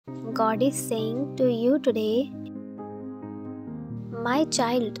God is saying to you today, my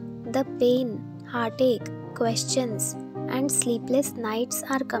child, the pain, heartache, questions, and sleepless nights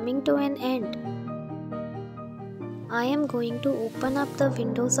are coming to an end. I am going to open up the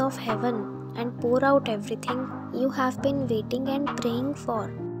windows of heaven and pour out everything you have been waiting and praying for.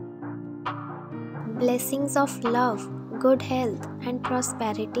 Blessings of love, good health, and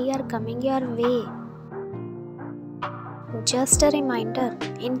prosperity are coming your way. Just a reminder,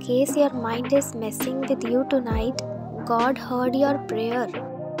 in case your mind is messing with you tonight, God heard your prayer.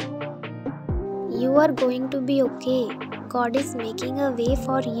 You are going to be okay. God is making a way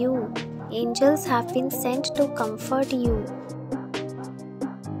for you. Angels have been sent to comfort you.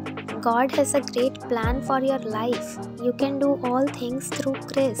 God has a great plan for your life. You can do all things through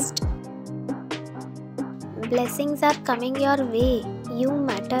Christ. Blessings are coming your way. You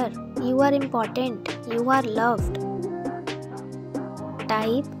matter. You are important. You are loved.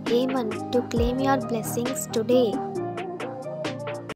 Type Amen to claim your blessings today.